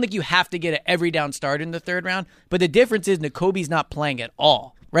fine. I don't think you have to get an every down starter in the third round. But the difference is Nakobe's not playing at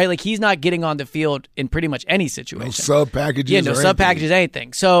all. Right? Like he's not getting on the field in pretty much any situation. No sub packages. Yeah, no sub packages,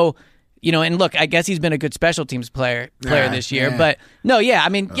 anything. So. And look, I guess he's been a good special teams player this year. But next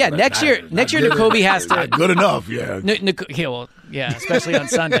year Nakobe has to. Good enough, yeah. Especially on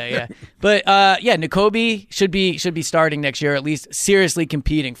Sunday, yeah. But Nakobe should be starting next year, at least seriously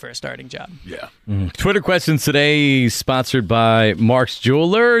competing for a starting job. Yeah. Twitter questions today, sponsored by Mark's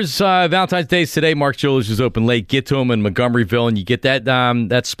Jewelers. Valentine's Day is today. Mark's Jewelers is open late. Get to them in Montgomeryville, and you get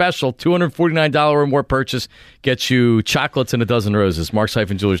that special $249 or more purchase. Gets you chocolates and a dozen roses.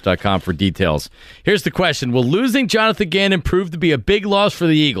 Marks-Jewelers.com for details. Here's the question. Will losing Jonathan Gannon prove to be a big loss for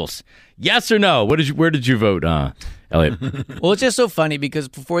the Eagles? Yes or no? Where did you vote, Elliot? Well, it's just so funny because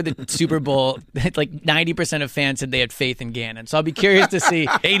before the Super Bowl, like 90% of fans said they had faith in Gannon. So I'll be curious to see.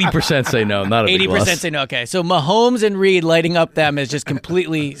 80% say no, not a big loss. 80% say no. Okay, so Mahomes and Reed lighting up them has just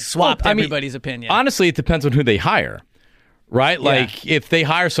completely swapped everybody's opinion. Honestly, it depends on who they hire, right? Yeah. Like if they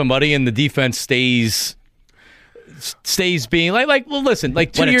hire somebody and the defense stays stays being like well, listen,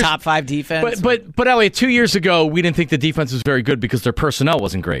 like 2 years, a top 5 defense. But Elliot, 2 years ago, we didn't think the defense was very good because their personnel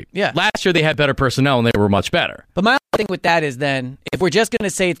wasn't great. Yeah. Last year they had better personnel and they were much better. But my thing with that is then, if we're just going to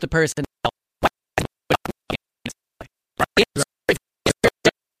say it's the personnel,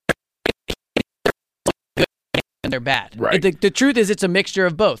 and they're bad. Right. The truth is, it's a mixture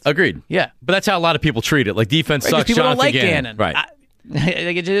of both. Agreed. Yeah. But that's how a lot of people treat it. Like defense sucks. People Jonathan don't like Gannon. Gannon. Right.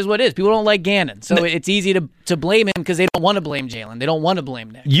 It is what it is. People don't like Gannon, so it's easy to blame him because they don't want to blame Jalen. They don't want to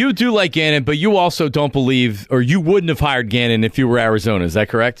blame Nick. You do like Gannon, but you also don't believe, or you wouldn't have hired Gannon if you were Arizona. Is that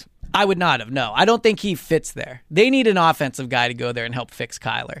correct? I would not have. No, I don't think he fits there. They need an offensive guy to go there and help fix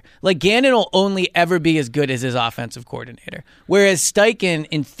Kyler. Like, Gannon will only ever be as good as his offensive coordinator, whereas Steichen,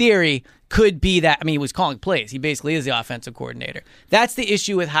 in theory, could be that. I mean, he was calling plays. He basically is the offensive coordinator. That's the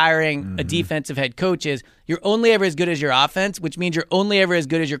issue with hiring a defensive head coach is you're only ever as good as your offense, which means you're only ever as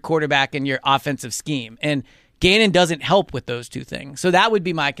good as your quarterback and your offensive scheme. And Gannon doesn't help with those two things. So that would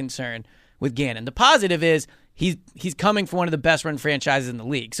be my concern with Gannon. The positive is he's coming from one of the best run franchises in the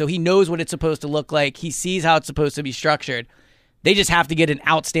league. So he knows what it's supposed to look like. He sees how it's supposed to be structured. They just have to get an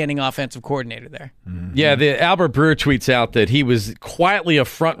outstanding offensive coordinator there. Yeah, the Albert Breer tweets out that he was quietly a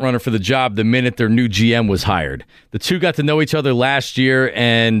front runner for the job the minute their new GM was hired. The two got to know each other last year,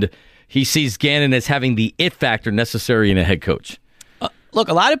 and he sees Gannon as having the it factor necessary in a head coach. Look,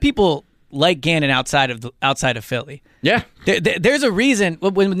 a lot of people like Gannon outside of Philly. Yeah. There's a reason.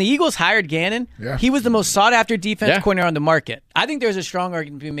 When the Eagles hired Gannon, he was the most sought-after defense coordinator on the market. I think there's a strong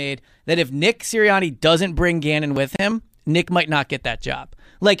argument to be made that if Nick Sirianni doesn't bring Gannon with him, Nick might not get that job.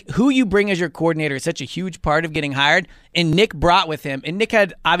 Like, who you bring as your coordinator is such a huge part of getting hired, and Nick brought with him, and Nick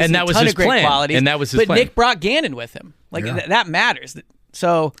had obviously a ton of great qualities, and that was his plan. Nick brought Gannon with him. Like, that matters.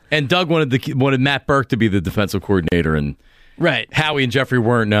 So, and Doug wanted Matt Burke to be the defensive coordinator, and Howie and Jeffrey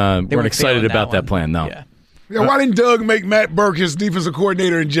weren't excited about that plan. No. Yeah, why didn't Doug make Matt Burke his defensive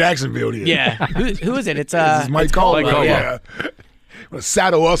coordinator in Jacksonville? Yeah. Who is it? It's Mike Caldwell. Yeah.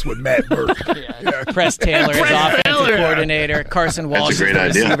 Saddle us with Matt Burke. Press Taylor as offensive coordinator. Carson Walsh is the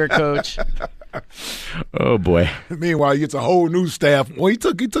receiver coach. Oh boy! Meanwhile, he gets a whole new staff. Well, he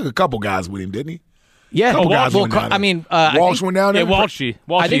took a couple guys with him, didn't he? Yeah. Walsh went down there. Walshy.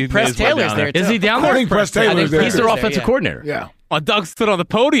 I think Press Taylor's there too. Is he down there? I think Press Taylor's there. He's their offensive coordinator. Yeah. Well, Doug stood on the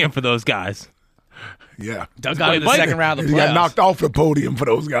podium for those guys. Yeah. Doug got in the second round of the playoffs. He got playoffs. knocked off the podium for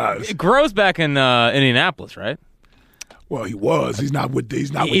those guys. Groves back in Indianapolis, right? Well, he was. He's not with.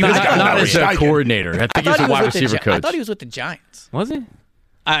 He's not with. He was not as a coordinator. I think he's a wide receiver coach. I thought he was with the Giants. Was he?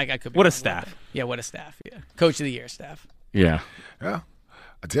 I could be what wrong a staff. Yeah, what a staff. Yeah, Coach of the Year staff. Yeah. Yeah.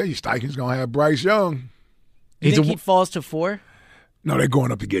 I tell you, Steichen's gonna have Bryce Young. You think he falls to 4? No, they're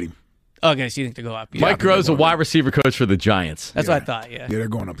going up to get him. Okay, so you think they go up? Yeah. Mike Groves, a wide receiver coach for the Giants. That's what I thought. Yeah. Yeah, they're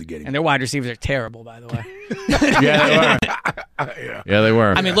going up to get him. And their wide receivers are terrible, by the way. Yeah, they were. Yeah, they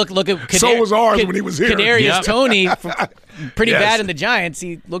were. I mean, look at so was ours when he was here. Kadarius Toney, pretty bad in the Giants.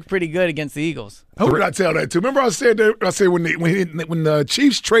 He looked pretty good against the Eagles. Who did I tell that to? Remember I said when the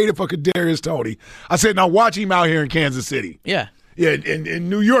Chiefs traded for Kadarius Toney, I said, now watch him out here in Kansas City. Yeah. Yeah, in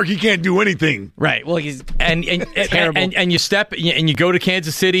New York, he can't do anything. Right. Well, he's and terrible. And you step and you go to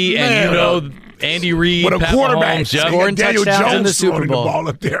Kansas City, and Andy Reid, what a Pat quarterback, Mahomes, scoring Daniel touchdowns Jones in the Super Bowl. The ball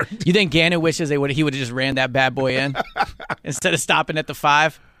up there. You think Gannon wishes he would have just ran that bad boy in instead of stopping at the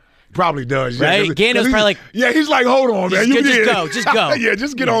 5? Probably does. Right? Yeah, Gannon's probably like, yeah, he's like, hold on, man. Just go. Yeah,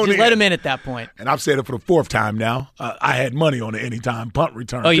 just get on Just in. let him in at that point. And I've said it for the 4th time now. I had money on the anytime punt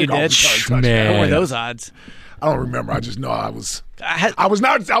return. Oh, you did? Man. What were those odds? I don't remember. I just know I was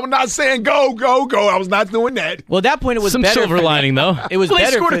not saying go. I was not doing that. Well, at that point, it was some better silver lining though. It was well, better.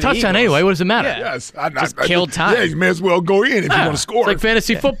 They scored for a touchdown the anyway. What does it matter? Yeah. Yes, just killed time. Yeah, you may as well go in if you're going to score. It's like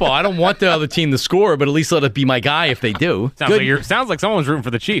fantasy football. I don't want the other team to score, but at least let it be my guy if they do. Sounds like someone's rooting for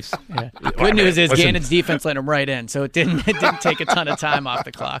the Chiefs. Yeah. Good news is Gannon's defense let him right in, so it didn't take a ton of time off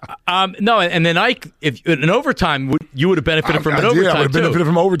the clock. No, and then if in overtime, you would have benefited from an overtime. Yeah, I would have benefited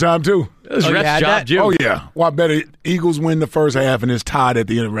from overtime too. It was ref's job too. Oh yeah. Well, I bet Eagles win the first half and it's tied at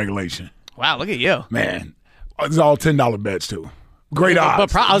the end of regulation. Wow, look at you, man! It's all $10 bets too. Great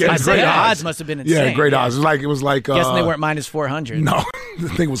odds. But I was going to say the odds must have been insane. Yeah, great odds. It was like. Guessing they weren't minus 400. No, the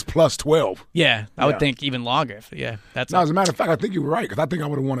thing was plus 12. Yeah, I would think even longer. That's. No, as a matter of fact, I think you were right because I think I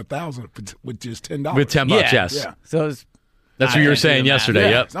would have won 1,000 with just $10. With $10, yes. Yeah. So that's what you were saying yesterday.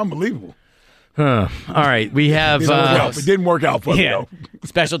 Yeah, yep, it's unbelievable. All right, we have. It didn't work out for me though.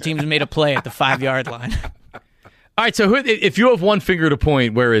 Special teams made a play at the 5-yard line. All right, so if you have one finger to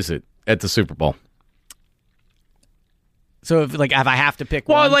point, where is it at the Super Bowl? So if I have to pick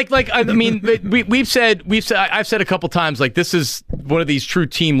one, we've said I've said a couple times like this is one of these true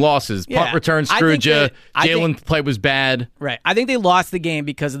team losses. Punt return screwed you. Jalen play was bad. Right. I think they lost the game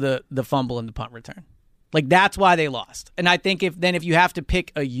because of the fumble and the punt return. Like that's why they lost. And I think if you have to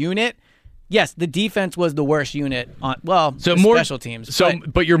pick a unit, yes, the defense was the worst unit on special teams.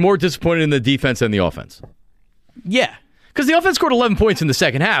 But you're more disappointed in the defense than the offense. Yeah, because the offense scored 11 points in the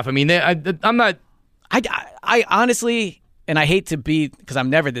second half. I mean, I'm not. I honestly. And I hate to be, because I'm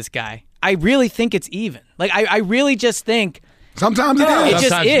never this guy, I really think it's even. Like, I really just think... Sometimes it is. It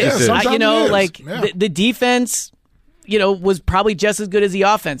just is. Sometimes the defense, was probably just as good as the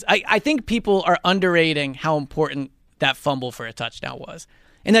offense. I think people are underrating how important that fumble for a touchdown was.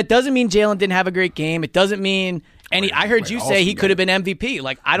 And that doesn't mean Jalen didn't have a great game. It doesn't mean... I heard you say he could have been MVP.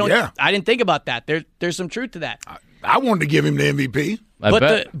 Like, I didn't think about that. There's some truth to that. I wanted to give him the MVP.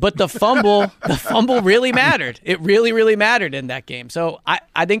 But the fumble really mattered. It really, really mattered in that game. So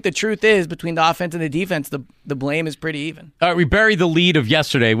I think the truth is between the offense and the defense, the blame is pretty even. All right, we buried the lead of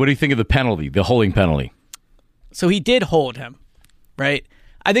yesterday. What do you think of the penalty, the holding penalty? So he did hold him, right?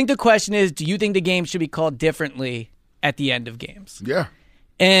 I think the question is, do you think the game should be called differently at the end of games? Yeah.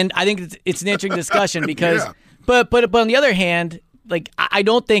 And I think it's an interesting discussion because, but on the other hand, like I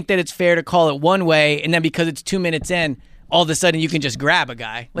don't think that it's fair to call it one way and then because it's 2 minutes in, all of a sudden you can just grab a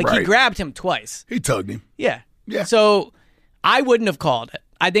guy. Like he grabbed him twice. He tugged him. Yeah. So I wouldn't have called it.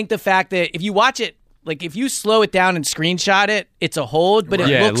 I think the fact that if you watch it, like if you slow it down and screenshot it, it's a hold, but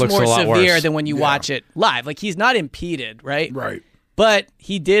it looks more severe than when you watch it live. Like he's not impeded, right? Right. But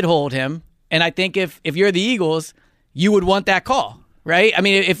he did hold him, and I think if you're the Eagles, you would want that call. Right? I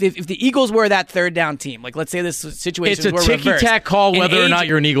mean, if the Eagles were that third down team, like let's say this situation it's a ticky-tack call whether or not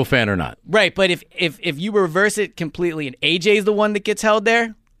you're an Eagle fan or not. Right, but if you reverse it completely and AJ's the one that gets held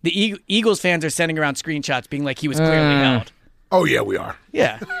there, the Eagles fans are sending around screenshots being like he was clearly held. Oh, yeah, we are.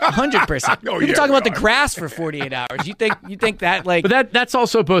 Yeah, 100%. We've been talking about the grass for 48 hours. You think that like... But that's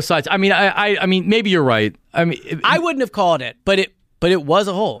also both sides. I mean, I mean, maybe you're right. I mean... I wouldn't have called it, but it was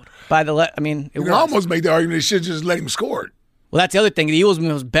a hold. You can almost make the argument they should just let him score it. Well, that's the other thing. The Eagles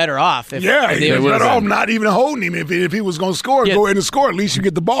was better off. He was better off not even holding him. If he was going to score, go ahead and score. At least you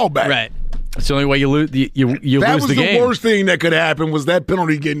get the ball back. Right. That's the only way you lose. You lose the game. That was the worst thing that could happen was that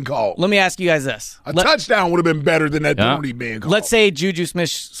penalty getting called. Let me ask you guys this: a touchdown would have been better than that penalty being called. Let's say Juju Smith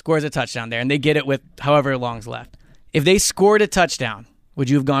scores a touchdown there, and they get it with however long's left. If they scored a touchdown, would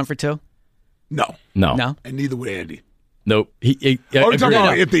you have gone for 2? No. And neither would Andy. Nope. If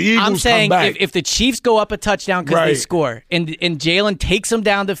the Eagles I'm saying come back. if the Chiefs go up a touchdown because they score and Jalen takes them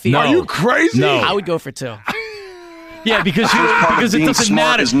down the field. Are you crazy? No. I would go for 2. Yeah, because it doesn't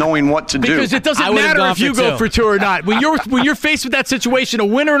matter. Is knowing what to do. Because it doesn't matter if you go for 2 or not. When you're faced with that situation, a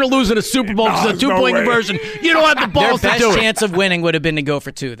winner and a loser in a Super Bowl because it's a 2-point conversion, you don't have the balls to do it. Their best chance of winning would have been to go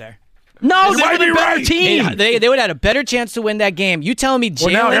for 2 there. No, they were the better team. They would have had a better chance to win that game. You telling me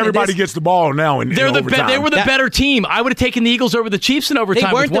Jalen? Well, now everybody gets the ball now in overtime. They were the better team. I would have taken the Eagles over the Chiefs in overtime.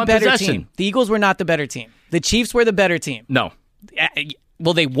 They weren't with one the better possession. team. The Eagles were not the better team. The Chiefs were the better team. No.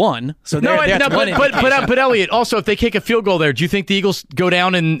 Well, they won. So but Elliot, also, if they kick a field goal there, do you think the Eagles go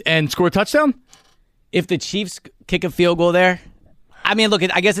down and score a touchdown? If the Chiefs kick a field goal there, I mean, look,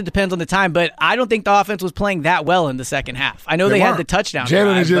 I guess it depends on the time, but I don't think the offense was playing that well in the second half. I know they had the touchdown.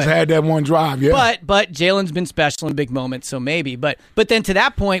 Jalen has just had that one drive, yeah. But Jalen's been special in big moments, so maybe. But then to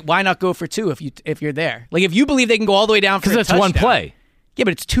that point, why not go for 2 if you're there? Like if you believe they can go all the way down for a touchdown. Because that's one play. Yeah,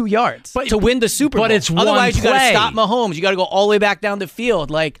 but it's 2 yards to win the Super Bowl. But it's otherwise one you got to play. stop Mahomes. You got to go all the way back down the field.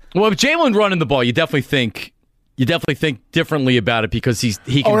 Well, if Jalen running the ball, you definitely think differently about it because he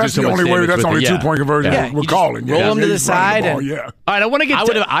can do so much damage. That's only 2-point conversion we're calling. Roll him to the side. All right, I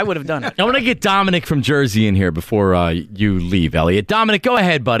would have done it. I want to get Dominic from Jersey in here before you leave, Elliot. Dominic, go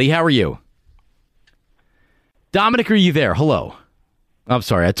ahead, buddy. How are you? Dominic, are you there? Hello. I'm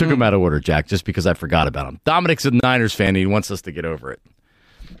sorry, I took him out of order, Jack, just because I forgot about him. Dominic's a Niners fan, and he wants us to get over it.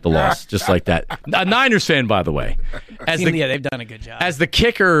 The loss, just like that. A Niners fan, by the way. They've done a good job. As the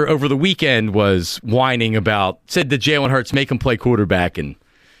kicker over the weekend was whining said that Jalen Hurts make him play quarterback, and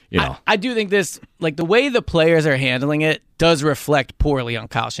I do think this, like the way the players are handling it, does reflect poorly on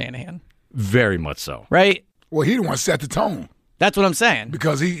Kyle Shanahan. Very much so, right? Well, he didn't want to set the tone. That's what I'm saying.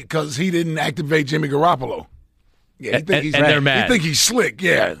 Because he didn't activate Jimmy Garoppolo. Yeah, and they're mad. They think he's slick.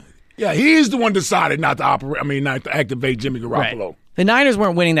 Yeah, he's the one decided not to activate Jimmy Garoppolo. Right. The Niners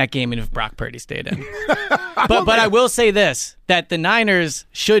weren't winning that game if Brock Purdy stayed in. but I will say this, that the Niners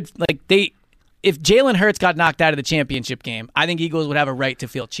should, if Jalen Hurts got knocked out of the championship game, I think Eagles would have a right to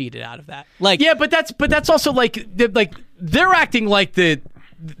feel cheated out of that. But that's also they're acting like the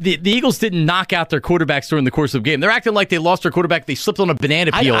the Eagles didn't knock out their quarterbacks during the course of the game. They're acting like they lost their quarterback. They slipped on a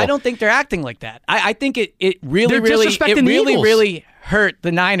banana peel. I don't think they're acting like that. I think it really Eagles. really hurt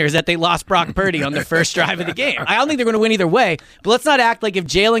the Niners that they lost Brock Purdy on the first drive of the game. I don't think they're going to win either way, but let's not act like if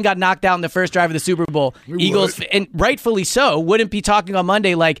Jalen got knocked out in the first drive of the Super Bowl, Eagles, and rightfully so, wouldn't be talking on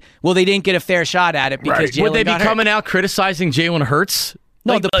Monday like, well, they didn't get a fair shot at it because Jalen Would they be got coming hurt. out criticizing Jalen Hurts?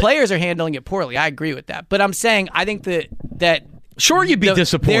 No, the players are handling it poorly. I agree with that. But I'm saying I think that sure, you'd be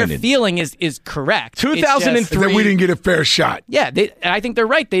disappointed. Their feeling is correct. 2003, we didn't get a fair shot. Yeah, I think they're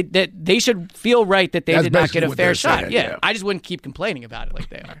right. They should feel right that they did not get a fair shot. Saying, yeah, I just wouldn't keep complaining about it like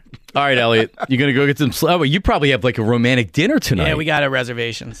they are. All right, Elliot, you going to go get some well, you probably have like a romantic dinner tonight. Yeah, we got a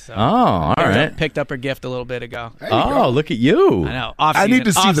reservation. So all right. Picked up her gift a little bit ago. Look at you. I know. I need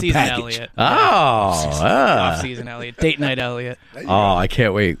to see the package. Elliot. Off-season Elliot. Date night Elliot. I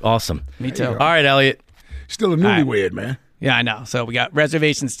can't wait. Awesome. Me too. All right, Elliot. Still a newlywed, man. Yeah, I know. So we got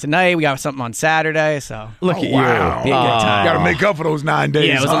reservations tonight. We got something on Saturday. So look at you. Be a good time. Got to make up for those 9 days.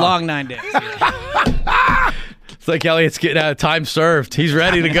 Yeah, it was a long 9 days. Yeah. It's like Elliot's getting out of time served. He's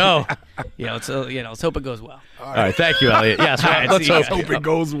ready to go. Let's hope it goes well. All right, thank you, Elliot. Yes, let's hope it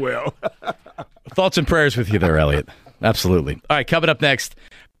goes well. Thoughts and prayers with you there, Elliot. Absolutely. All right, coming up next,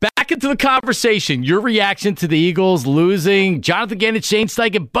 back into the conversation. Your reaction to the Eagles losing. Jonathan Gannon, Shane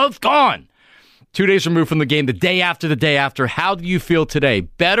Steichen, both gone. 2 days removed from the game, the day after. How do you feel today?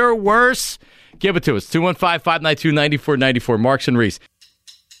 Better, worse? Give it to us. 215-592-9494. Marks and Reese.